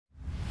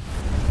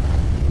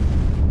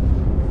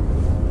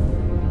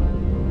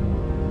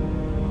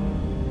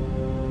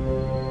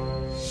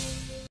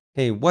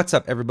Hey, what's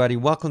up everybody?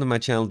 Welcome to my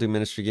channel, Do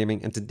Ministry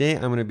Gaming, and today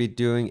I'm going to be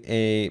doing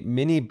a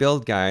mini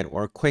build guide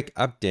or a quick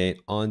update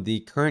on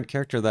the current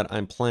character that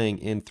I'm playing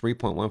in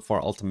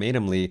 3.14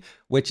 Ultimatum League,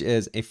 which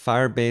is a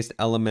fire-based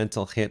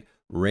elemental hit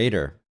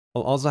raider.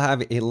 I'll also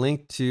have a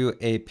link to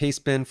a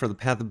paste bin for the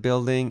path of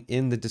building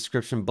in the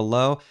description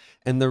below,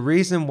 and the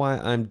reason why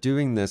I'm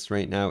doing this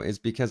right now is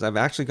because I've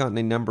actually gotten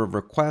a number of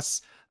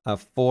requests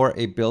for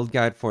a build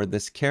guide for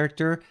this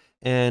character,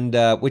 and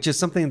which is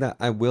something that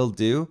I will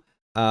do.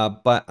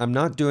 But I'm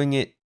not doing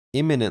it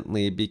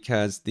imminently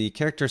because the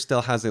character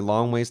still has a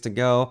long ways to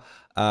go.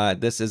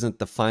 This isn't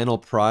the final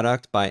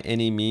product by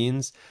any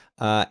means.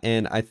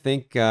 And I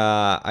think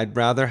I'd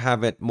rather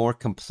have it more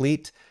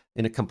complete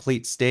in a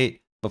complete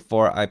state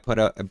before I put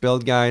out a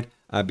build guide.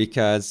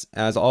 Because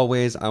as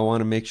always, I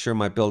want to make sure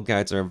my build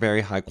guides are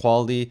very high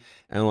quality.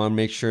 And I want to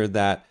make sure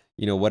that,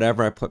 you know,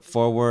 whatever I put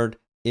forward,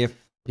 if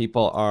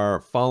people are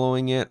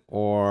following it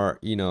or,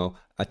 you know,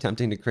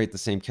 attempting to create the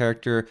same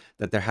character,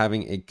 that they're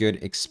having a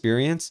good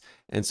experience.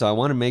 And so I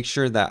want to make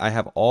sure that I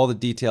have all the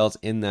details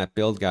in that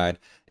build guide.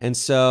 And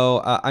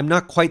so I'm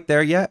not quite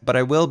there yet, but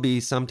I will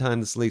be sometime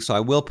this week. So I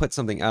will put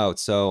something out.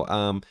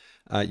 So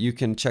you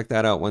can check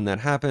that out when that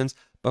happens.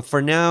 But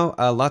for now,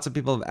 lots of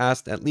people have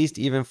asked, at least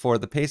even for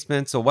the paste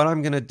bin. So what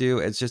I'm going to do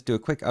is just do a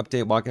quick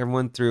update, walk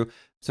everyone through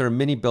sort of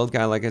mini build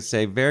guide, like I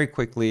say, very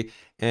quickly,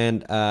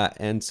 and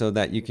so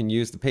that you can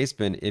use the paste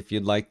bin if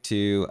you'd like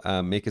to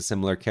make a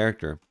similar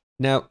character.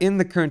 Now, in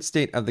the current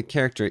state of the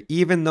character,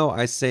 even though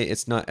I say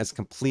it's not as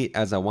complete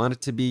as I want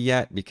it to be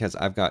yet, because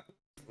I've got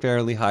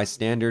fairly high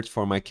standards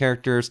for my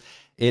characters,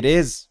 it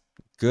is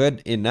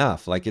good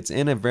enough. Like, it's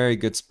in a very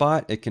good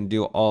spot. It can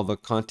do all the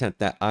content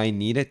that I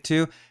need it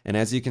to. And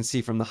as you can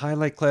see from the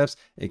highlight clips,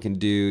 it can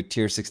do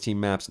tier 16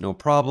 maps, no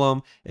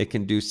problem. It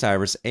can do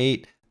Cyrus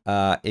 8.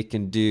 It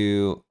can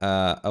do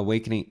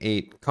Awakening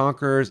 8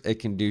 Conquerors, it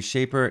can do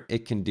Shaper,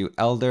 it can do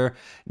Elder.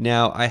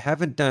 Now, I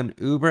haven't done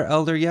Uber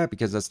Elder yet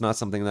because that's not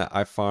something that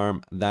I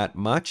farm that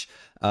much.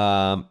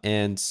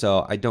 And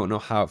so I don't know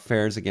how it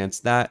fares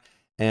against that.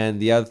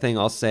 And the other thing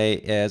I'll say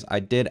is I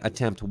did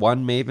attempt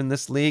one Maven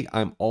this league.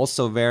 I'm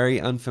also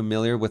very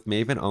unfamiliar with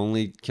Maven. I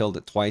only killed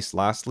it twice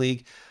last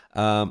league.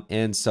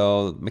 And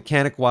so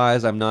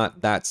mechanic-wise, I'm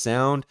not that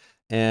sound.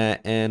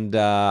 And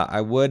I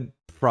would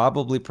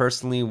probably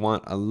personally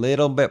want a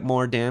little bit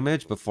more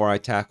damage before I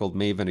tackled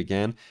Maven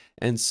again.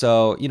 And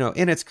so, you know,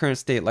 in its current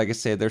state, like I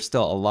say, there's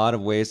still a lot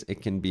of ways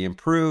it can be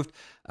improved.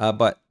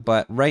 But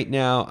right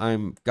now,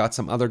 I'm got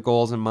some other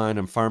goals in mind.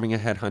 I'm farming a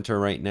headhunter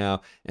right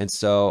now. And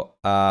so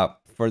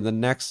for the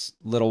next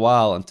little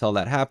while until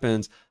that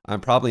happens,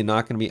 I'm probably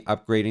not going to be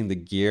upgrading the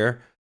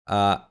gear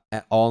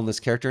at all in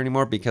this character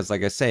anymore, because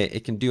like I say,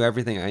 it can do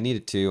everything I need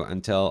it to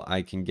until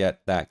I can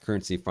get that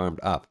currency farmed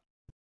up.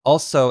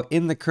 Also,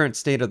 in the current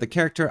state of the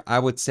character, I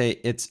would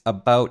say it's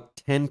about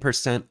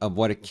 10% of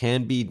what it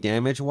can be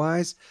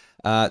damage-wise.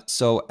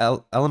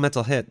 So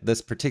Elemental Hit,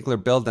 this particular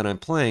build that I'm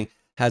playing,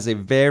 has a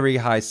very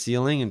high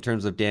ceiling in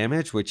terms of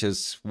damage, which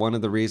is one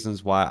of the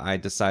reasons why I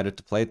decided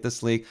to play it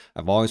this league.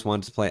 I've always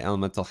wanted to play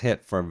Elemental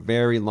Hit for a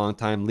very long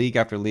time, league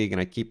after league, and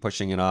I keep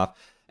pushing it off.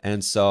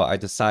 And so I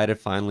decided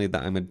finally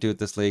that I'm going to do it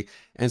this league.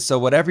 And so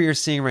whatever you're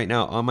seeing right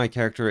now on my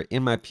character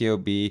in my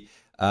PoB,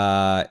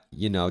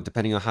 you know,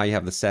 depending on how you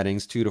have the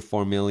settings, 2 to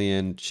 4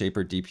 million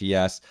Shaper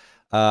DPS,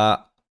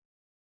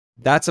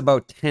 that's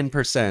about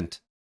 10%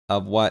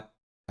 of what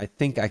I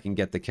think I can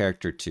get the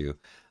character to.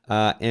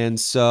 And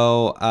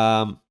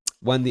so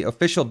when the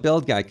official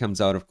build guide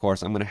comes out, of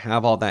course, I'm going to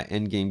have all that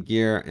endgame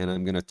gear, and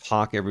I'm going to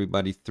talk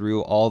everybody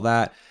through all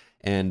that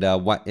and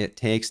what it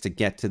takes to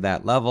get to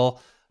that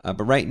level.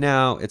 But right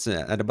now, it's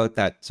at about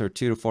that sort of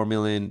 2 to 4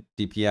 million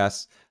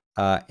DPS.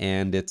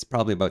 And it's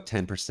probably about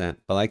 10%.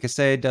 But like I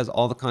say, it does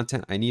all the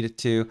content I need it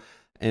to.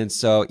 And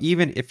so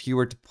even if you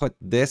were to put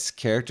this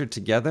character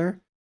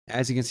together,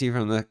 as you can see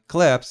from the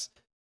clips,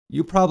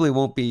 you probably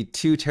won't be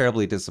too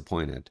terribly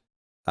disappointed.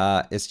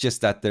 It's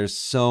just that there's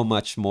so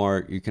much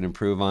more you can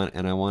improve on,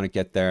 and I want to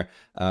get there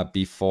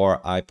before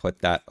I put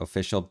that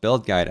official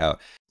build guide out.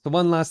 So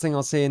one last thing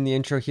I'll say in the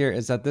intro here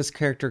is that this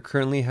character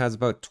currently has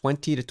about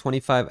 20 to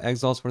 25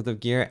 exiles worth of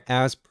gear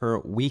as per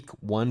week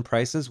 1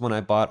 prices when I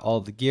bought all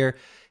the gear.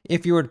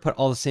 If you were to put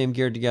all the same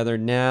gear together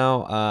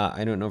now,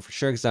 I don't know for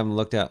sure because I haven't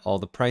looked at all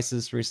the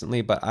prices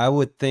recently, but I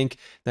would think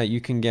that you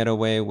can get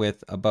away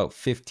with about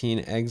 15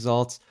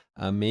 exalts,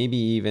 maybe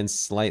even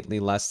slightly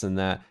less than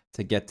that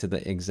to get to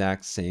the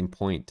exact same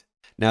point.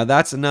 Now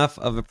that's enough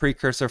of a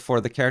precursor for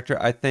the character,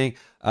 I think.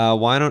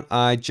 Why don't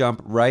I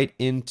jump right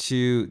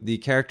into the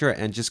character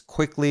and just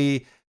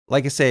quickly,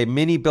 like I say,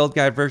 mini build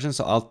guide version.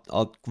 So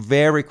I'll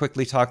very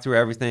quickly talk through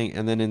everything,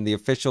 and then in the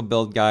official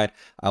build guide,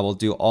 I will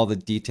do all the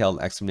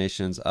detailed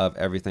explanations of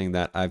everything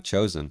that I've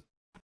chosen.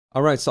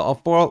 All right, so I'll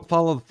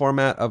follow the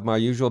format of my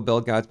usual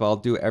build guides, but I'll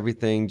do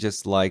everything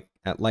just like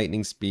at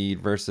lightning speed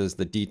versus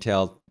the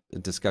detailed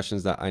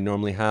discussions that I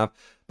normally have.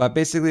 But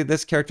basically,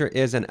 this character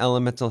is an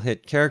elemental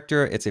hit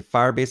character. It's a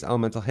fire-based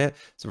elemental hit.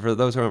 So for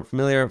those who aren't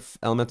familiar,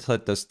 elemental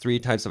hit does 3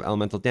 types of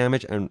elemental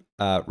damage and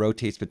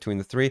rotates between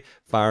the 3,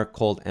 fire,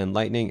 cold, and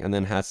lightning, and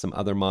then has some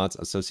other mods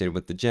associated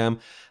with the gem.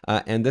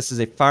 And this is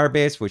a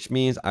fire-based, which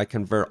means I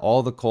convert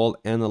all the cold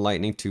and the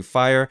lightning to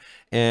fire.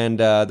 And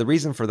the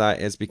reason for that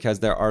is because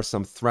there are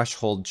some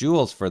threshold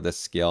jewels for this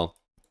skill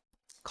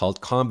called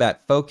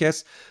combat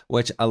focus,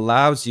 which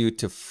allows you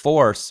to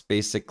force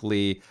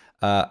basically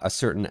a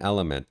certain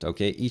element.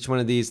 Okay, each one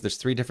of these, there's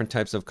 3 different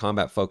types of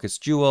combat focus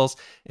jewels,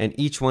 and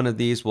each one of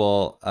these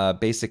will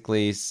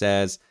basically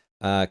says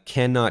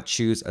cannot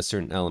choose a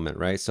certain element,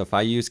 right? So if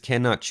I use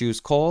cannot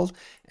choose cold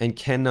and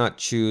cannot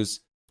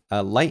choose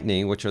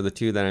lightning, which are the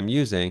 2 that I'm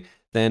using,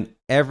 then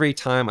every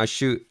time I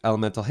shoot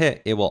elemental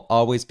hit, it will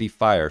always be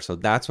fire. So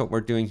that's what we're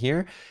doing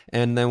here.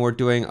 And then we're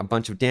doing a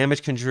bunch of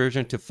damage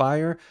conversion to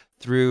fire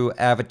through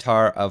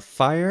Avatar of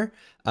Fire.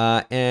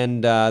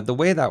 The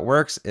way that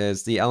works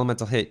is the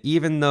elemental hit,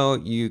 even though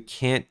you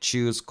can't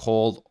choose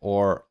cold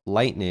or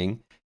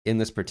lightning in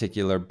this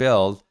particular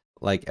build,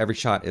 like every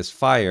shot is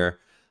fire,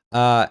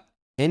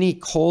 any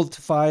cold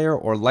to fire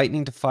or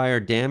lightning to fire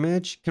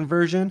damage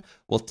conversion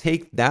will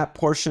take that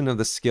portion of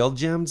the skill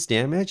gem's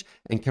damage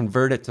and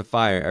convert it to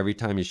fire every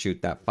time you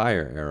shoot that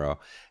fire arrow.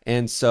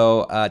 And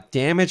so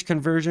damage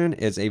conversion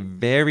is a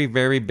very,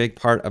 very big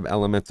part of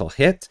elemental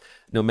hit.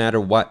 No matter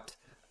what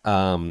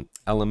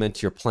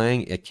element you're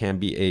playing, it can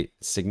be a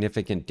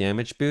significant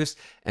damage boost.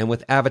 And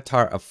with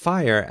Avatar of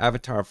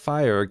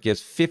Fire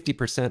gives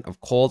 50%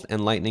 of cold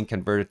and lightning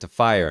converted to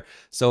fire.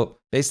 So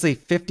basically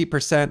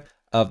 50%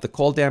 of the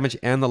cold damage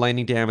and the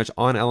lightning damage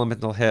on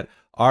elemental hit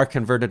are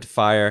converted to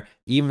fire,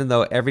 even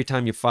though every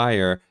time you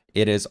fire,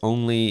 it is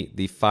only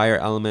the fire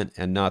element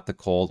and not the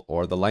cold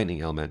or the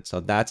lightning element. So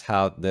that's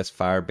how this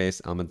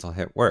fire-based elemental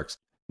hit works.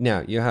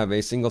 Now, you have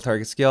a single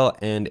target skill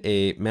and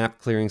a map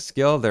clearing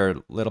skill. They're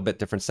a little bit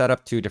different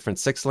setup, 2 different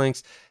 6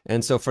 links.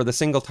 And so for the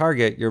single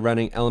target, you're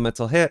running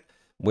elemental hit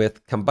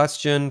with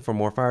combustion for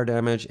more fire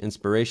damage,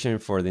 inspiration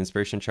for the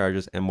inspiration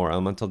charges and more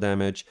elemental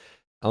damage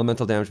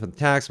with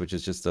attacks, which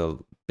is just a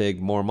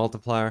big more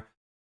multiplier,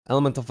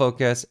 elemental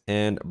focus,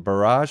 and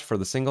barrage for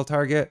the single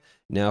target.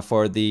 Now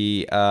for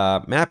the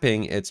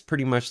mapping, it's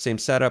pretty much same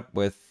setup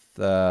with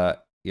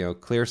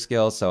clear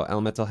skills. So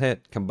elemental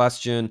hit,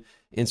 combustion,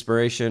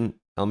 inspiration,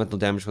 elemental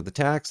damage with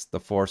attacks, the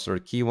 4 sort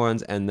of key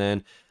ones, and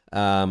then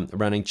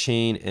running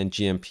chain and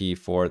GMP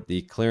for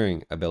the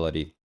clearing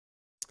ability.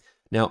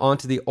 Now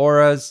onto the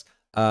auras.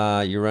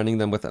 You're running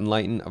them with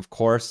Enlighten, of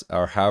course,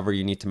 or however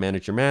you need to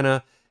manage your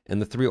mana. And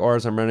the 3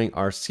 auras I'm running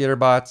are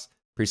Skitterbots,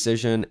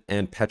 Precision,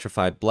 and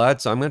Petrified Blood.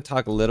 So I'm going to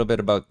talk a little bit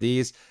about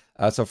these.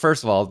 So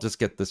first of all, just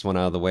get this one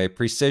out of the way.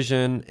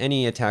 Precision,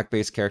 any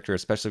attack-based character,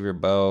 especially if you're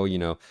bow,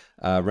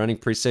 running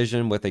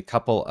Precision with a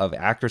couple of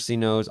accuracy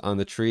nodes on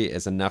the tree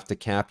is enough to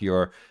cap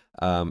your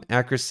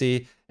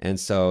accuracy. And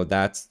so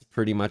that's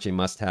pretty much a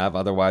must-have.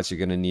 Otherwise, you're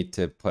going to need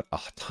to put a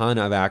ton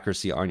of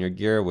accuracy on your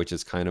gear, which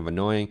is kind of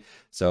annoying.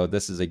 So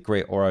this is a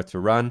great aura to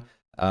run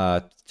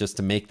just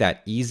to make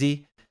that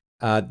easy.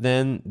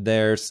 Then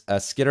there's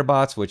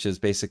Skitterbots, which is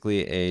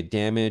basically a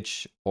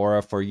damage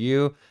aura for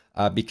you.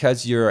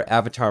 Because you're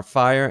Avatar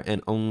Fire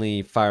and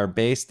only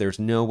fire-based, there's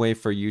no way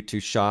for you to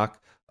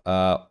shock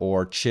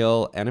or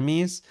chill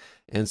enemies.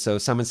 And so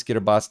Summon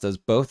Skitterbots does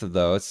both of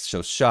those.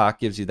 So Shock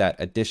gives you that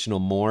additional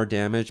more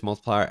damage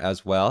multiplier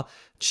as well.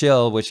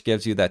 Chill, which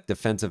gives you that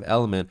defensive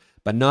element.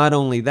 But not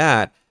only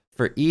that,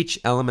 for each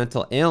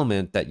elemental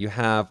ailment that you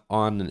have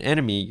on an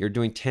enemy, you're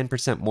doing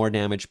 10% more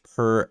damage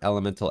per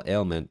elemental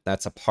ailment.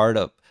 That's a part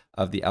of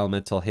the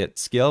elemental hit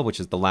skill, which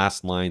is the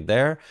last line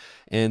there.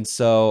 And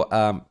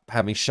so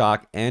having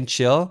shock and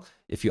chill,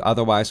 if you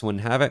otherwise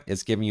wouldn't have it,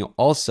 is giving you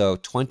also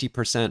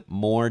 20%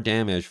 more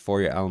damage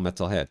for your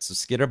elemental hit. So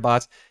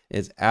Skitterbots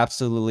is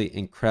absolutely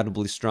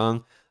incredibly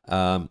strong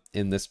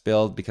in this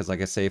build because,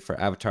 like I say, for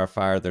Avatar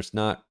Fire, there's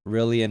not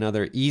really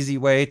another easy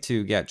way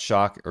to get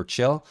shock or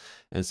chill.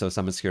 And so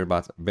Summon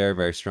Skitterbots very,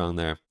 very strong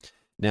there.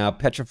 Now,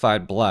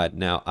 Petrified Blood.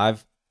 Now,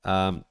 I've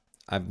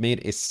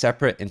made a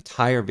separate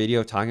entire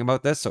video talking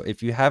about this. So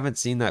if you haven't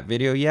seen that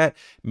video yet,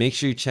 make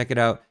sure you check it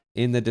out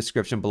in the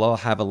description below. I'll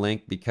have a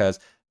link because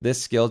this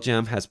skill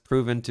gem has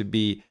proven to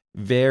be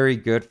very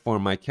good for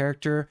my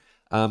character.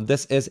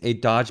 This is a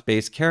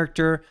dodge-based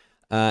character.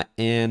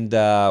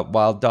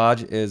 While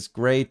dodge is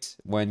great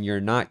when you're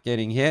not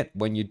getting hit,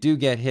 when you do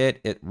get hit,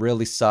 it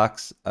really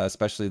sucks,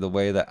 especially the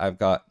way that I've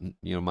got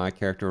my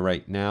character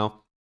right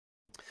now.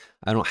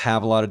 I don't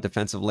have a lot of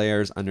defensive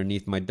layers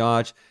underneath my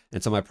dodge.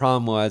 And so my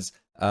problem was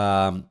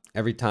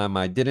every time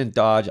I didn't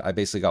dodge, I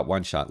basically got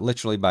one shot,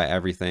 literally by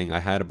everything. I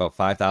had about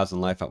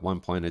 5,000 life at one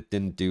point. It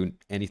didn't do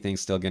anything,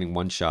 still getting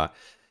one shot.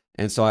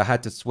 And so I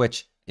had to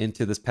switch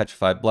into this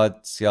Petrified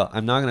Blood skill.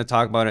 I'm not going to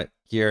talk about it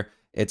here.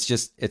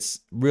 It's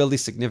really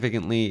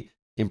significantly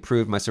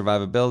improved my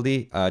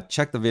survivability.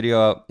 Check the video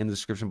out in the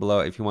description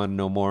below if you want to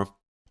know more.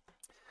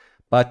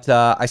 But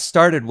I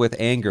started with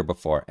Anger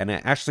before, and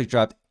I actually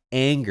dropped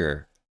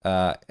Anger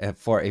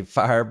for a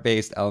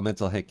fire-based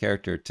elemental hit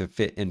character to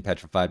fit in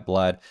Petrified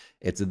Blood.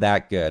 It's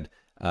that good.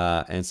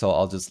 And so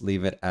I'll just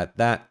leave it at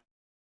that.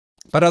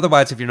 But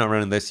otherwise, if you're not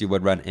running this, you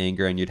would run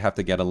Anger, and you'd have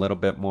to get a little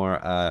bit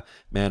more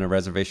mana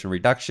reservation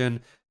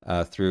reduction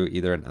through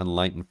either an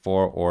Enlightened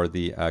 4 or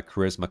the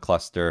Charisma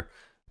cluster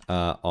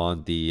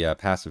on the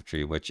passive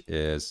tree, which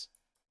is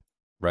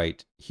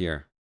right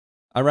here.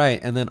 All right,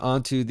 and then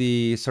on to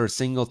the sort of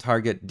single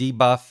target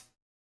debuff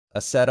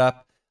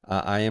setup.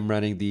 I am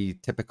running the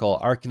typical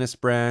Arcanist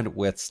brand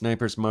with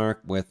Sniper's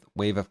Mark, with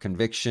Wave of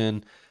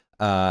Conviction,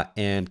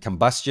 and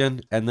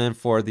Combustion. And then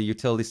for the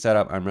utility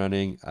setup, I'm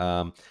running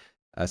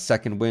a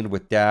Second Wind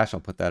with Dash. I'll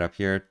put that up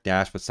here.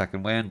 Dash with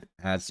Second Wind.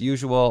 As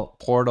usual,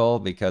 Portal,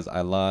 because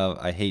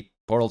I hate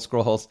Portal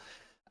Scrolls.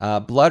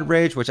 Blood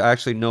Rage, which I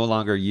actually no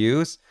longer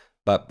use,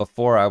 but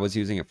before I was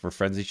using it for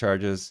Frenzy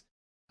Charges.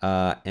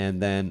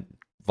 And then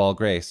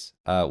Valgrace,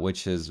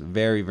 which is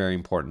very, very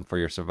important for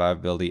your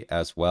survivability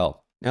as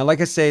well. Now,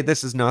 like I say,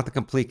 this is not the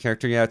complete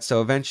character yet,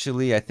 so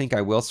eventually I think I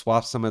will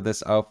swap some of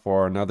this out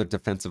for another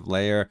defensive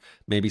layer,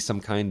 maybe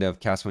some kind of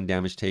cast when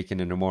damage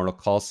taken and Immortal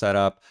Call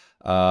setup,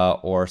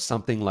 or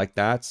something like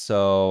that.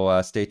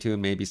 So stay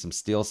tuned, maybe some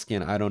Steel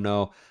Skin, I don't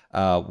know.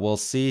 We'll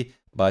see.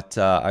 But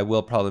I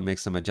will probably make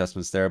some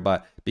adjustments there.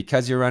 But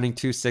because you're running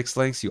 2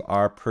 6-links, you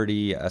are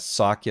pretty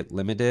socket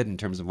limited in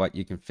terms of what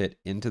you can fit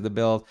into the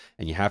build.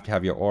 And you have to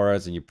have your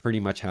auras, and you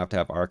pretty much have to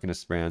have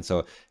Arcanist brand.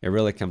 So it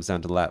really comes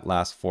down to that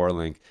last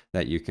 4-link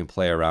that you can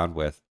play around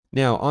with.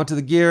 Now, onto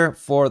the gear.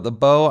 For the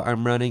bow,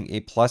 I'm running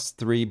a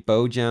 +3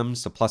 bow gem,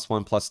 so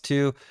 +1,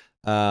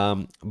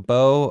 +2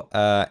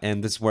 bow.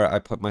 And this is where I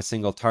put my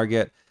single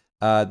target.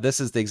 This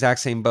is the exact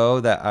same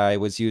bow that I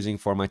was using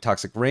for my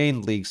Toxic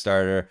Rain League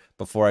starter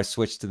before I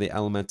switched to the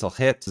Elemental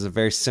Hit. This is a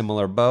very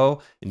similar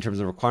bow in terms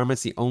of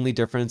requirements. The only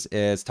difference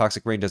is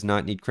Toxic Rain does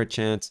not need crit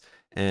chance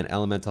and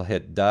Elemental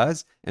Hit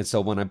does. And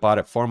so when I bought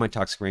it for my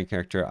Toxic Rain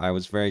character, I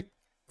was very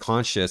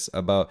conscious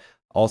about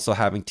also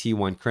having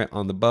T1 crit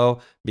on the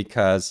bow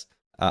because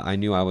I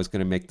knew I was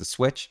going to make the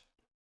switch.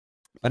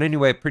 But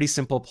anyway, pretty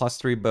simple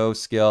 +3 bow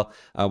skill.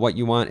 What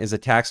you want is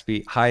attack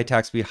speed, high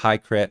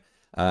crit,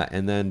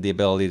 and then the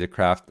ability to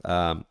craft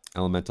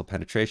elemental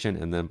penetration,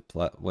 and then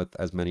with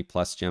as many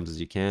plus gems as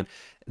you can.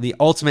 The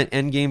ultimate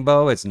endgame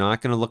bow, it's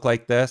not going to look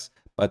like this,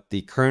 but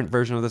the current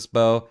version of this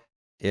bow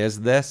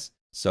is this.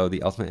 So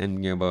the ultimate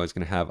endgame bow is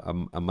going to have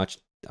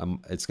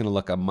it's going to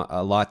look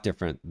a lot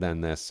different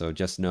than this. So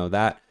just know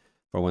that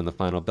for when the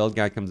final build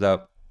guide comes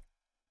out.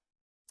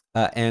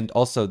 And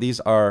also these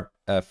are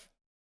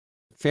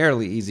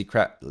fairly easily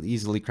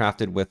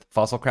crafted with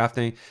fossil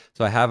crafting.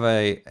 So I have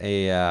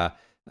a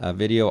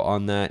video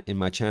on that in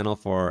my channel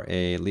for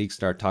a League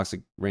Star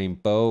Toxic Rain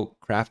bow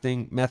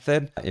crafting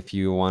method if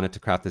you wanted to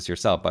craft this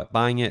yourself, but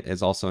buying it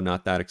is also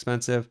not that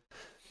expensive.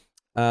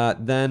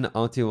 Then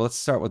let's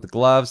start with the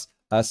gloves.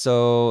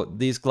 So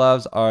these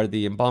gloves are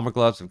the Embalmer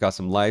gloves. We've got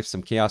some life,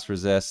 some chaos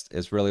resist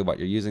is really what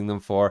you're using them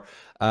for.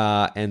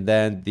 And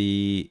then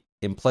the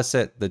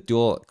implicit, the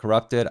dual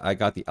corrupted, I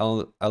got the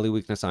LE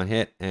weakness on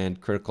hit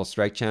and critical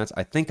strike chance.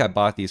 I think I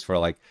bought these for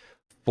like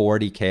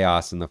 40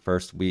 chaos in the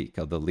first week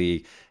of the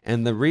league.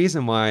 And the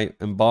reason why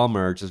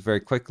Embalmer, just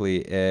very quickly,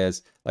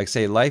 is like,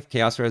 say, life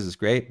chaos res is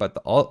great, but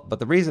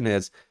the reason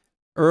is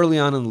early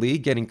on in the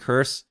league, getting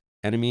curse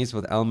enemies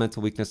with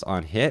elemental weakness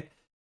on hit,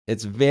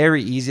 it's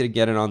very easy to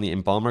get it on the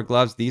Embalmer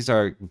gloves. These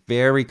are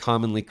very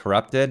commonly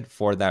corrupted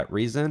for that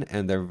reason,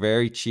 and they're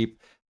very cheap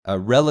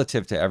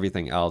relative to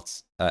everything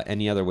else.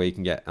 Any other way you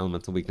can get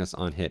elemental weakness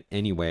on hit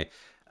anyway.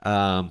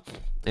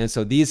 And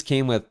so these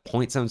came with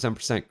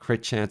 0.77%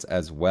 crit chance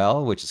as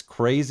well, which is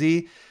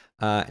crazy.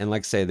 And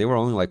like I say, they were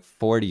only like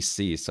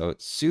 40C, so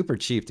it's super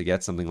cheap to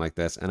get something like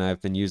this. And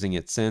I've been using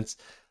it since.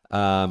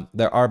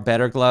 There are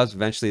better gloves.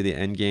 Eventually, the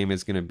end game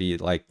is going to be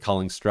like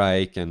Culling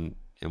Strike and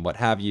what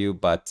have you.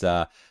 But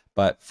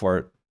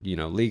for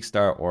League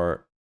Star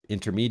or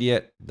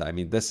Intermediate, I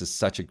mean, this is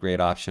such a great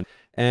option.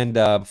 And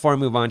before I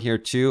move on here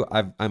too,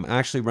 I'm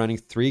actually running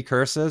 3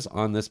 curses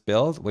on this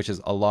build, which is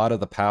a lot of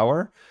the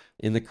power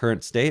in the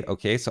current state.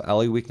 Okay, so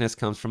LE weakness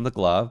comes from the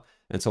glove,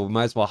 and so we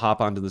might as well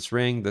hop onto this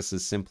ring. This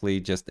is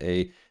simply just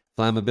a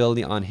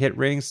flammability on hit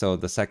ring. So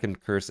the second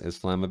curse is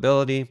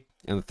flammability,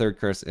 and the third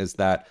curse is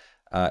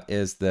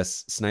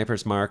this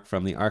Sniper's Mark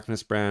from the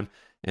Arcanist brand.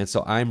 And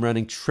so I'm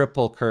running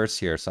triple curse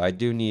here. So I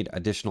do need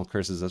additional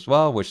curses as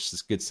well, which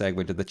is a good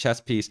segue to the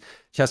chest piece.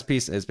 Chest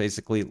piece is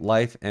basically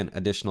life and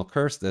additional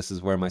curse. This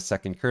is where my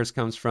second curse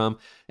comes from.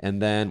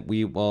 And then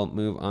we will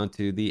move on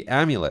to the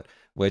amulet,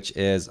 which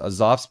is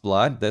Azov's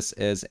Blood. This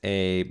is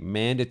a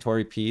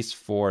mandatory piece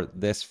for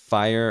this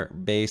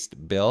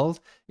fire-based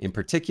build in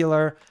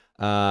particular,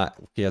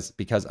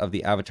 because of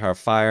the Avatar of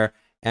Fire.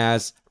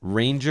 As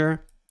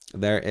Ranger,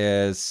 there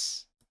is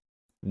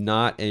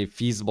not a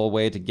feasible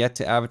way to get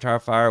to Avatar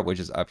Fire, which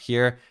is up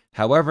here.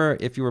 However,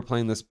 if you were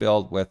playing this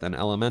build with an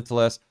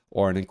Elementalist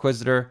or an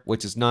Inquisitor,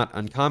 which is not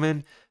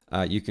uncommon,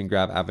 you can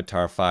grab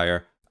Avatar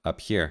Fire up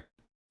here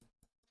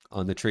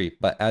on the tree.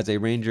 But as a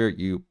Ranger,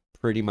 you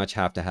pretty much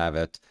have to have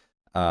it.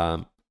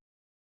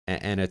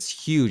 and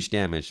it's huge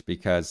damage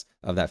because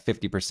of that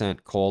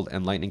 50% cold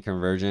and lightning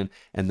conversion,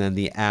 and then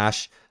the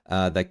ash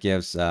that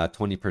gives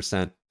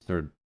 20%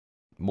 or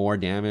more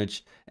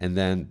damage, and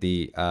then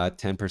the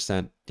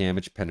 10%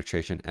 damage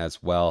penetration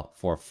as well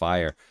for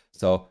fire.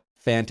 So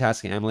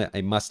fantastic amulet,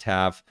 a must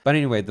have. But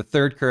anyway, the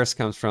third curse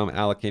comes from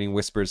allocating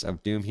Whispers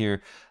of Doom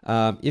here.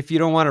 If you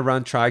don't want to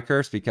run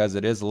Tri-Curse because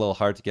it is a little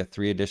hard to get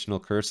 3 additional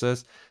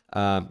curses,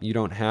 you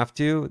don't have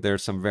to.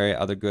 There's some very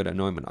other good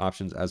anointment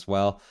options as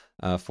well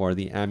for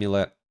the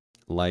amulet,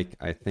 like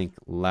I think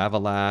Lava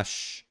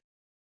Lash,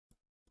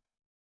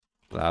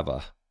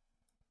 Lava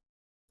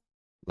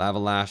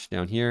Lash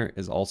down here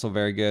is also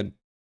very good.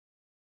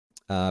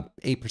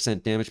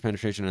 8% damage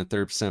penetration and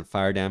 30%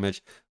 fire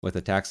damage with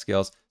attack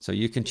skills. So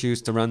you can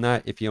choose to run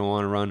that if you don't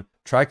want to run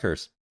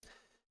Tri-Curse.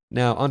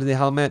 Now onto the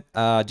helmet,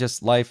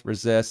 just life,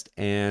 resist,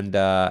 and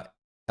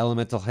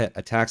elemental hit,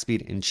 attack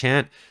speed,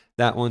 enchant.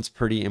 That one's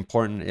pretty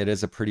important. It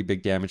is a pretty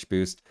big damage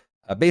boost.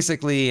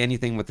 Basically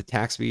anything with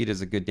attack speed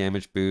is a good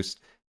damage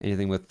boost.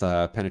 Anything with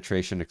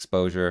penetration,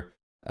 exposure,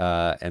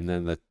 and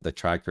then the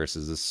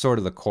Tri-Curses is sort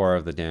of the core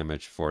of the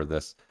damage for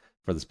this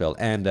build,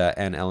 and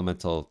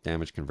elemental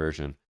damage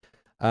conversion.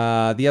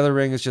 The other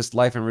ring is just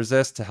life and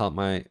resist to help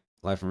my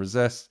life and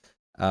resist.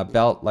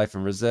 Belt, life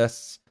and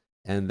resist.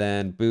 And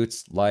then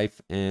boots,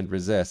 life and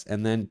resist.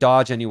 And then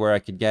dodge anywhere I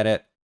could get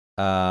it.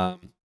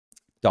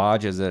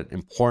 Dodge is an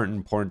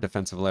important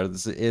defensive layer.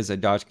 This is a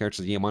dodge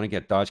character, so you want to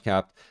get dodge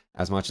capped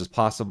as much as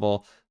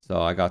possible.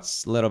 So I got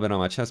a little bit on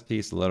my chest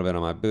piece, a little bit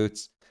on my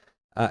boots.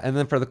 And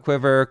then for the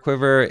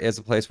quiver is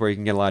a place where you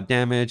can get a lot of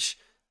damage,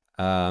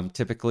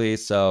 typically.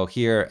 So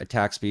here,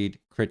 attack speed,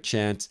 crit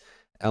chance,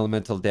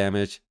 elemental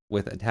damage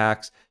with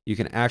attacks. You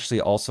can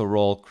actually also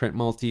roll crit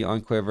multi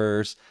on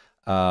quivers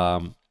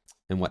and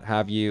what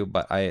have you,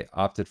 but I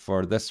opted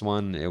for this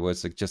one. It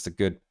was just a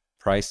good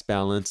price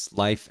balance,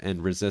 life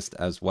and resist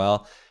as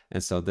well.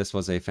 And so this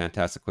was a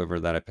fantastic quiver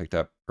that I picked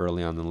up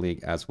early on in the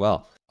league as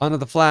well. Onto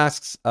the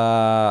flasks.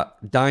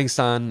 Dying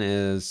Sun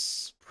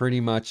is pretty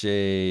much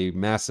a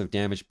massive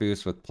damage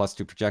boost with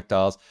 +2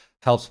 projectiles.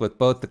 Helps with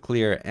both the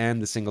clear and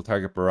the single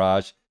target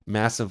barrage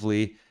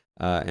massively.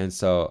 And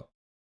so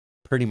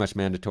pretty much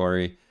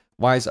mandatory.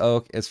 Wise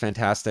Oak is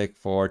fantastic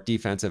for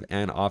defensive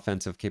and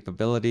offensive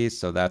capabilities,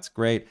 so that's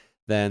great.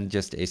 Then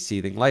just a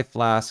Seething Life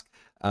Flask,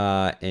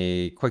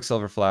 a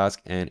Quicksilver Flask,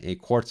 and a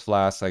Quartz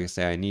Flask. Like I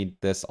say, I need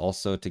this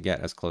also to get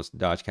as close to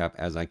dodge cap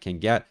as I can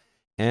get.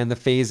 And the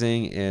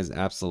phasing is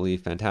absolutely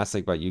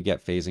fantastic, but you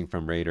get phasing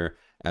from Raider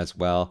as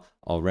well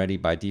already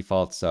by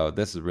default, so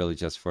this is really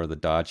just for the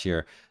dodge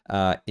here.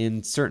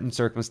 In certain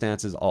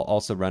circumstances, I'll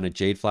also run a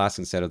Jade Flask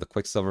instead of the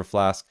Quicksilver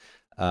Flask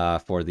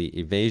for the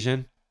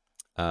evasion.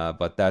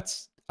 But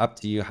that's up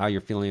to you how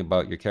you're feeling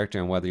about your character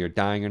and whether you're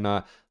dying or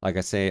not. Like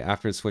I say,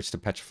 after the switch to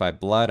Petrified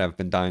Blood, I've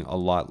been dying a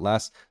lot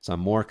less, so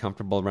I'm more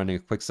comfortable running a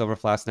Quicksilver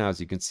Flask now. As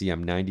you can see,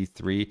 I'm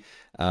 93,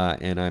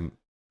 and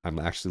I'm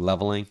actually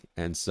leveling,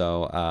 and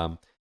so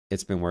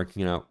it's been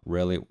working out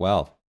really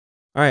well.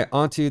 All right,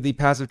 onto the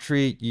passive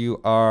tree. You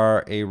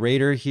are a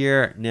Raider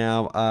here.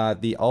 Now,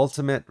 the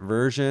ultimate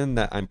version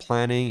that I'm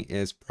planning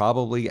is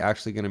probably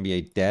actually going to be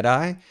a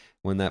Deadeye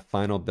when that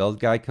final build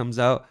guide comes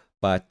out.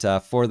 But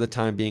for the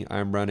time being,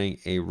 I'm running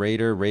a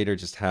Raider. Raider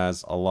just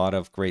has a lot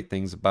of great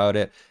things about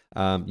it.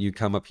 You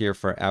come up here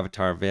for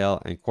Avatar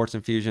Veil and Quartz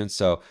Infusion,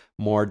 so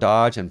more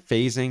dodge and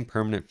phasing,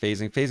 permanent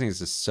phasing. Phasing is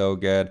just so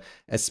good,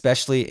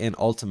 especially in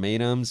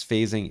ultimatums.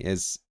 Phasing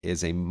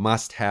is a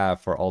must-have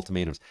for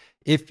ultimatums.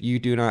 If you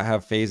do not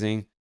have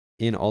phasing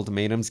in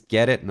ultimatums,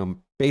 get it.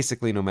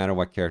 Basically, no matter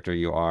what character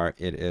you are,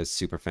 it is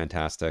super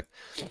fantastic.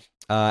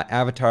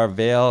 Avatar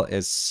Veil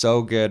is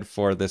so good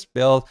for this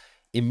build.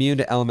 Immune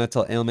to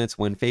elemental ailments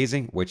when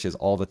phasing, which is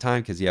all the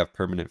time because you have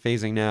permanent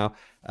phasing now.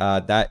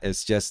 That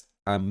is just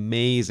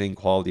amazing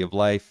quality of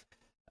life.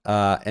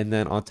 And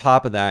then on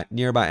top of that,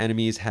 nearby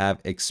enemies have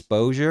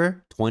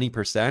exposure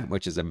 20%,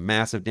 which is a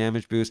massive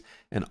damage boost.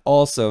 And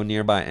also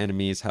nearby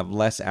enemies have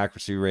less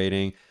accuracy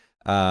rating,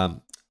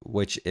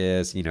 which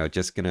is,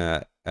 just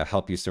gonna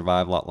help you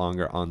survive a lot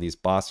longer on these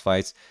boss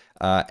fights.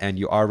 And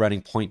you are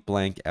running point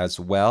blank as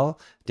well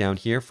down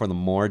here for the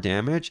more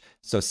damage.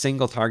 So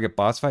single target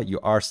boss fight, you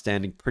are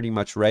standing pretty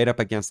much right up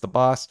against the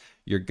boss.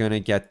 You're gonna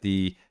get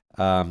the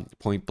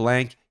point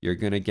blank, you're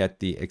gonna get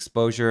the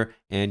exposure,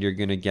 and you're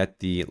gonna get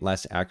the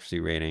less accuracy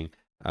rating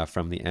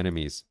from the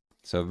enemies.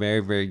 So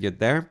very, very good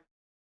there.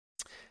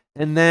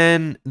 And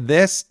then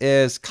this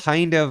is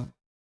kind of,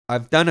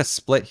 I've done a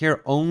split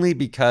here only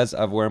because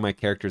of where my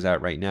character's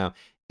at right now.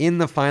 In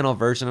the final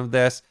version of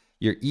this,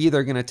 you're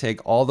either going to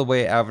take all the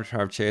way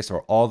Avatar of Chase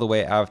or all the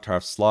way Avatar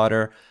of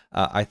Slaughter.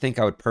 I think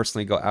I would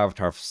personally go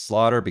Avatar of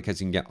Slaughter because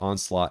you can get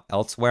Onslaught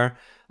elsewhere.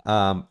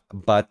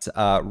 But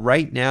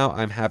right now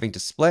I'm having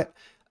to split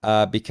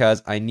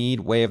because I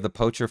need Way of the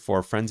Poacher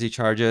for frenzy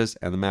charges,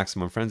 and the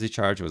maximum frenzy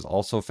charge was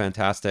also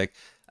fantastic.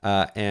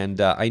 And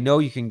I know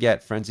you can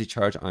get frenzy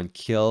charge on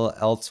kill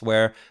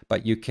elsewhere,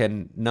 but you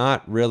can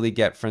not really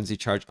get frenzy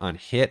charge on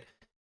hit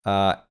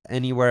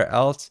anywhere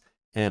else.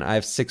 and I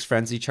have 6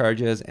 frenzy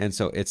charges, and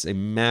so it's a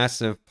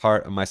massive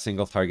part of my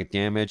single target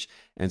damage,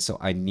 and so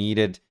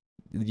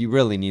you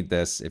really need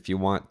this if you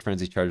want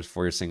frenzy charges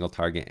for your single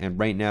target. And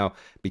right now,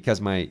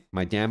 because my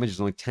damage is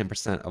only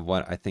 10% of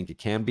what I think it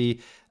can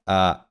be,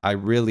 I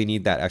really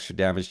need that extra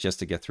damage just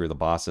to get through the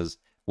bosses.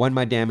 When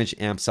my damage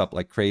amps up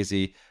like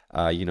crazy,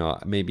 you know,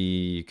 maybe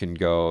you can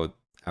go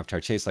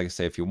Avatar Chase, like I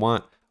say, if you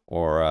want,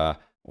 or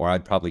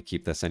I'd probably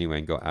keep this anyway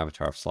and go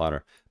Avatar of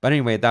Slaughter. But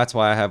anyway, that's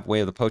why I have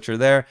Way of the Poacher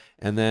there,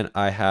 and then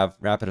I have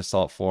Rapid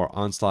Assault for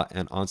Onslaught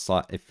and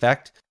Onslaught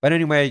effect. But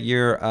anyway,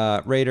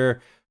 your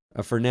Raider,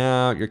 for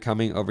now, you're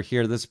coming over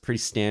here. This is a pretty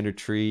standard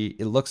tree.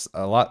 It looks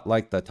a lot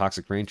like the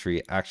Toxic Rain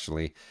tree,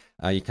 actually.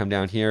 You come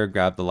down here,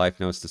 grab the life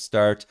nodes to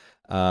start.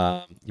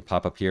 You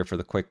pop up here for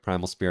the quick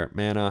Primal Spirit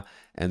mana,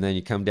 and then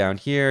you come down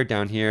here.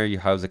 Down here, you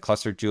house a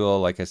Cluster Jewel.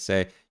 Like I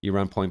say, you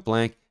run Point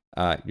Blank.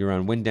 You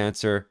run Wind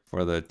Dancer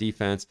for the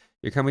defense.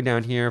 You're coming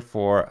down here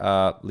for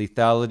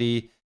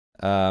lethality,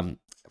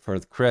 for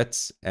the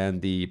crits,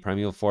 and the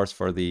Primeval Force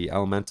for the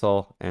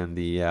elemental and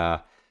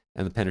the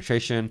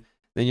penetration.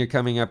 Then you're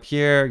coming up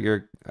here.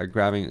 You're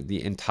grabbing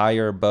the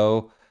entire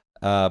bow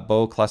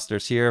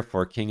clusters here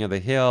for King of the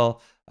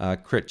Hill,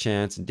 crit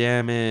chance and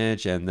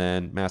damage, and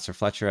then Master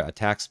Fletcher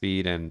attack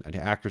speed and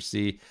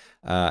accuracy.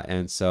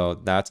 And so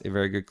that's a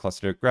very good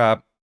cluster to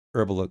grab.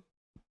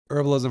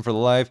 Herbalism for the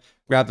life.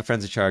 Grab the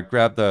Frenzy Shard.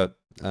 Grab the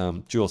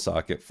Jewel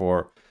Socket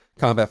for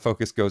combat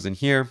focus goes in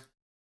here.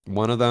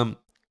 One of them,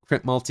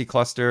 crit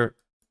multi-cluster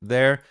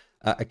there.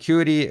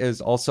 Acuity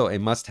is also a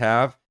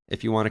must-have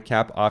if you want to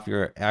cap off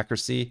your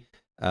accuracy.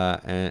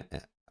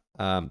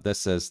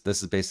 This is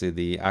basically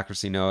the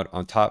accuracy node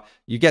on top.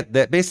 You get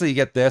that, basically you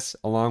get this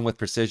along with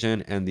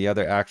precision and the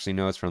other accuracy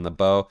nodes from the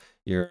bow.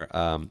 You're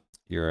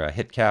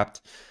hit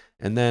capped,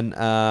 and then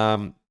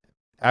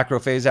acro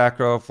phase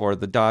acro for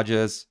the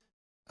dodges.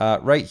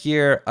 Right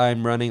here,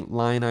 I'm running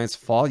Lionized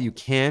Fall. You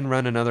can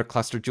run another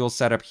Cluster Jewel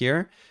setup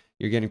here.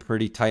 You're getting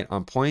pretty tight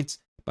on points,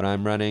 but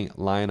I'm running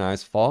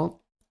Lionized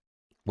Fall,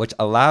 which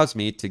allows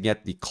me to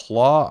get the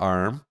Claw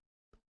Arm,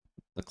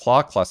 the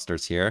Claw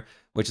Clusters here,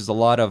 which is a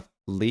lot of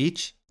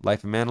Leech,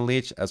 Life and Mana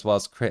Leech, as well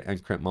as Crit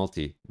and Crit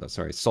Multi.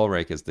 Sorry, Soul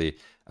Rake is the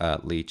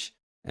Leech,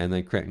 and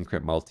then Crit and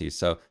Crit Multi.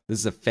 So this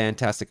is a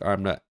fantastic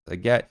arm to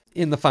get.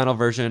 In the final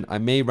version, I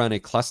may run a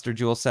Cluster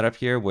Jewel setup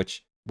here,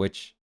 which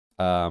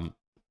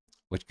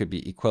could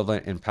be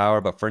equivalent in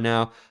power, but for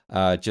now,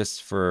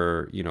 just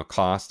for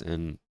cost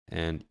and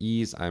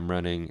ease, I'm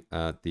running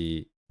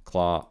the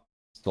Claw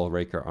Soul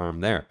Raker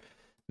arm there.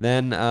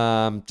 Then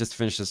just to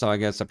finish this all, I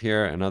guess up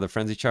here, another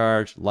Frenzy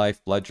Charge,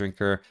 Life, Blood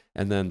Drinker,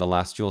 and then the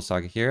last Jewel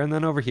Socket here. And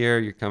then over here,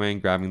 you're coming,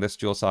 grabbing this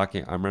Jewel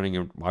Socket. I'm running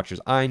a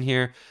Watcher's Eye in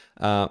here.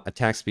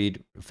 Attack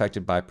speed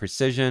affected by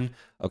Precision.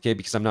 Okay,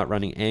 because I'm not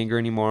running Anger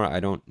anymore,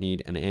 I don't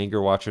need an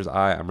Anger Watcher's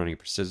Eye. I'm running a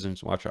Precision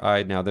Watcher's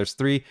Eye. Now, there's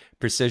 3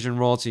 Precision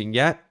rolls you can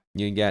get.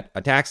 You can get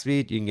attack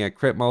speed, you can get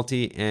crit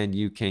multi, and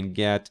you can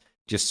get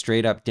just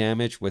straight up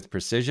damage with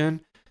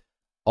precision.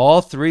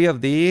 All 3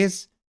 of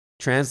these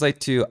translate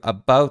to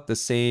about the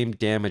same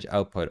damage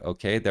output,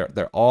 okay?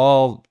 They're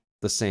all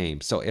the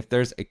same. So if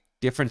there's a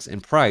difference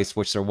in price,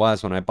 which there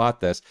was when I bought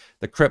this,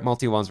 the crit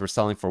multi ones were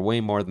selling for way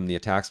more than the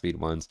attack speed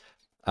ones.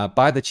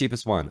 Buy the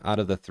cheapest one out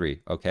of the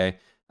 3, okay?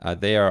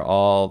 They are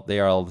all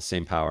the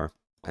same power.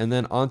 And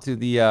then onto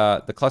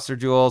the cluster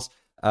jewels.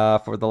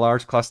 For the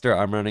large cluster,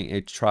 I'm running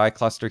a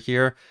tri-cluster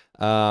here.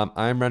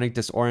 I'm running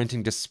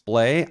Disorienting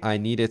Display. I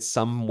needed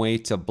some way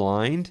to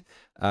blind.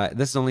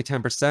 This is only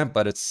 10%,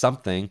 but it's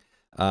something.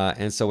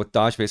 And so with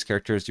dodge-based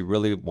characters, you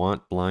really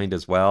want blind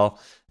as well.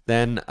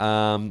 Then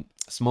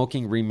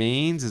Smoking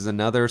Remains is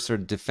another sort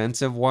of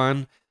defensive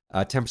one.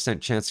 10%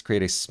 chance to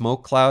create a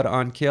smoke cloud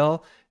on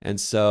kill. And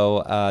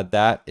so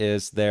that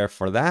is there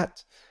for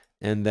that.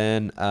 And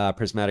then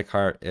Prismatic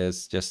Heart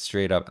is just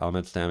straight up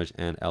elemental damage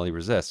and LE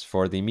resist.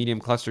 For the medium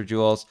cluster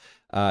jewels,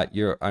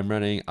 I'm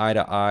running Eye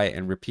to Eye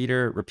and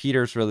Repeater.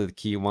 Repeater is really the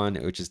key one,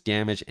 which is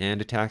damage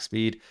and attack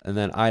speed. And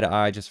then Eye to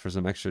Eye just for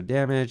some extra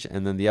damage.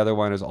 And then the other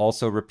one is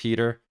also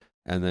Repeater.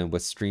 And then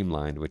with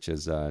Streamlined, which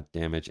is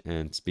damage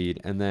and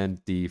speed. And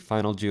then the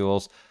final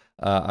jewels,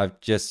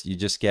 you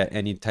just get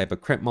any type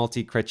of crit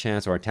multi, crit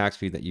chance, or attack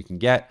speed that you can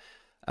get.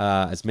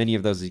 As many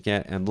of those as you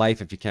get, and life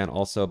if you can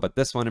also, but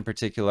this one in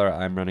particular,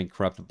 I'm running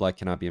Corrupted Blood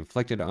cannot be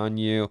inflicted on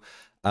you.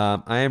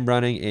 I am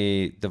running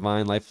a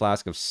Divine Life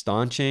Flask of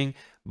Staunching,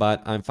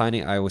 but I'm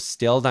finding I was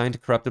still dying to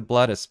Corrupted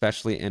Blood,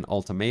 especially in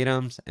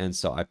Ultimatums, and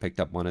so I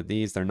picked up one of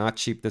these. They're not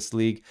cheap this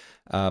league,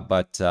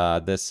 but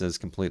this has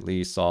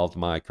completely solved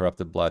my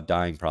Corrupted Blood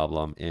dying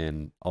problem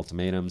in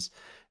Ultimatums.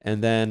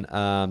 And then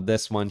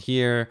this one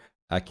here,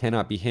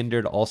 cannot be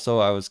hindered. Also,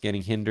 I was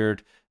getting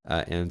hindered,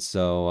 and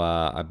so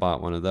I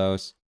bought one of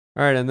those.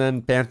 All right, and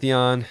then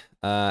Pantheon,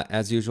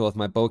 as usual with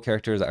my bow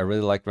characters, I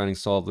really like running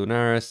Soul of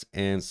Lunaris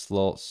and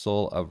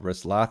Soul of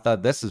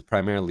Rislatha. This is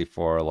primarily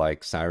for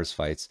like Cyrus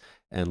fights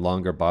and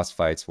longer boss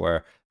fights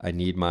where I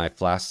need my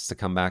flasks to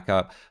come back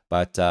up.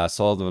 But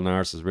Soul of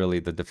Lunaris is really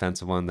the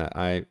defensive one that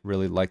I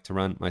really like to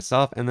run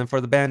myself. And then for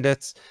the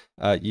bandits,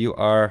 you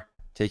are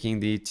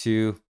taking the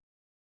 2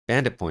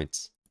 bandit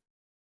points.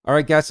 All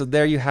right, guys, so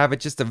there you have it.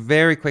 Just a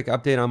very quick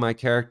update on my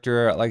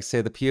character. Like I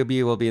say, the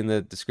PoB will be in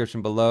the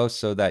description below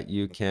so that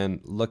you can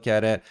look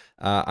at it.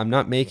 I'm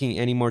not making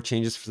any more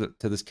changes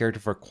to this character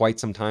for quite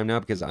some time now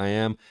because I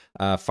am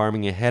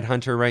farming a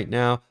headhunter right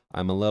now.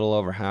 I'm a little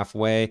over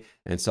halfway,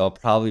 and so I'll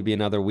probably be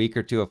another week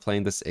or two of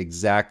playing this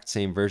exact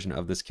same version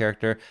of this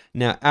character.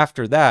 Now,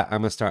 after that,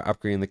 I'm going to start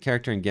upgrading the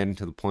character and getting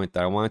to the point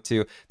that I want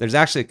to. There's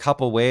actually a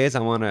couple ways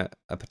I want to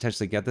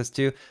potentially get this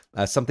to.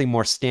 Something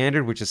more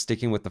standard, which is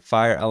sticking with the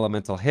fire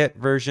elemental hit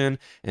version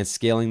and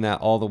scaling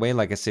that all the way.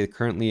 Like I say,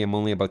 currently I'm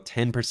only about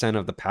 10%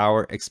 of the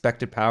power,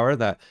 expected power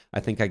that I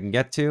think I can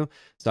get to.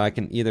 So I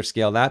can either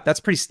scale that. That's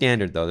pretty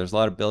standard though. There's a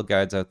lot of build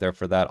guides out there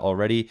for that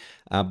already.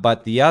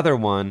 But the other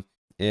one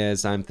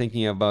is I'm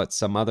thinking about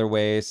some other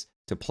ways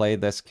to play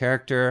this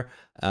character.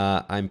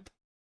 I'm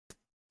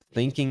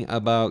thinking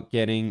about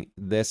getting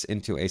this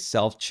into a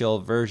self-chill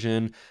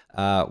version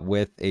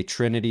with a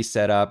trinity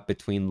setup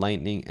between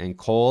lightning and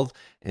cold.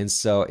 And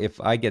so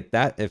if I get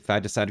that, if I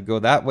decide to go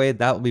that way,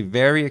 that will be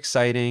very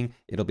exciting.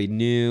 It'll be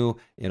new.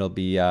 It'll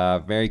be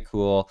very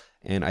cool.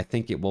 And I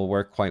think it will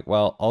work quite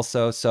well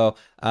also. So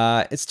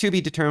it's to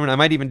be determined. I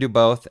might even do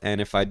both. And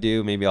if I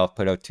do, maybe I'll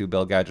put out 2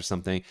 build guides or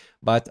something.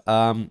 But,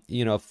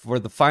 you know, for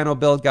the final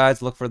build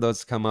guides, look for those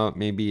to come out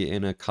maybe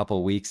in a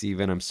couple weeks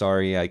even. I'm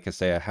sorry. I can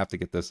say I have to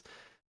get this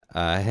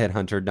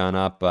headhunter done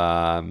up.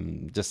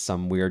 Just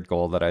some weird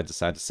goal that I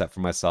decided to set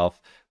for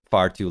myself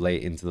far too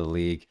late into the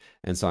league.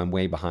 And so I'm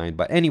way behind.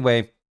 But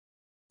anyway,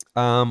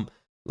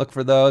 look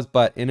for those.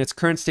 But in its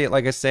current state,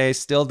 like I say,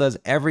 still does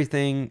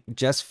everything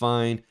just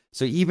fine.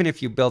 So even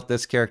if you built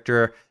this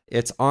character,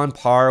 it's on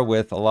par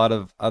with a lot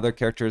of other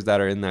characters that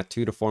are in that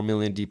 2 to 4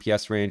 million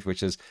DPS range,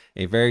 which is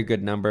a very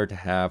good number to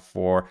have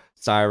for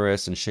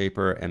Cyrus and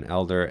Shaper and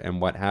Elder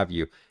and what have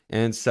you.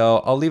 And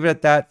so I'll leave it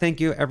at that.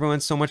 Thank you everyone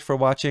so much for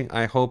watching.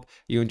 I hope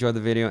you enjoyed the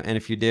video. And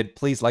if you did,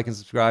 please like and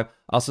subscribe.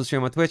 Also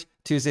stream on Twitch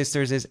Tuesdays,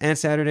 Thursdays, and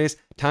Saturdays.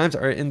 Times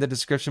are in the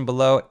description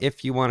below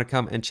if you want to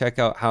come and check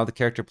out how the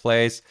character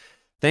plays.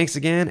 Thanks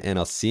again, and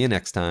I'll see you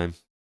next time.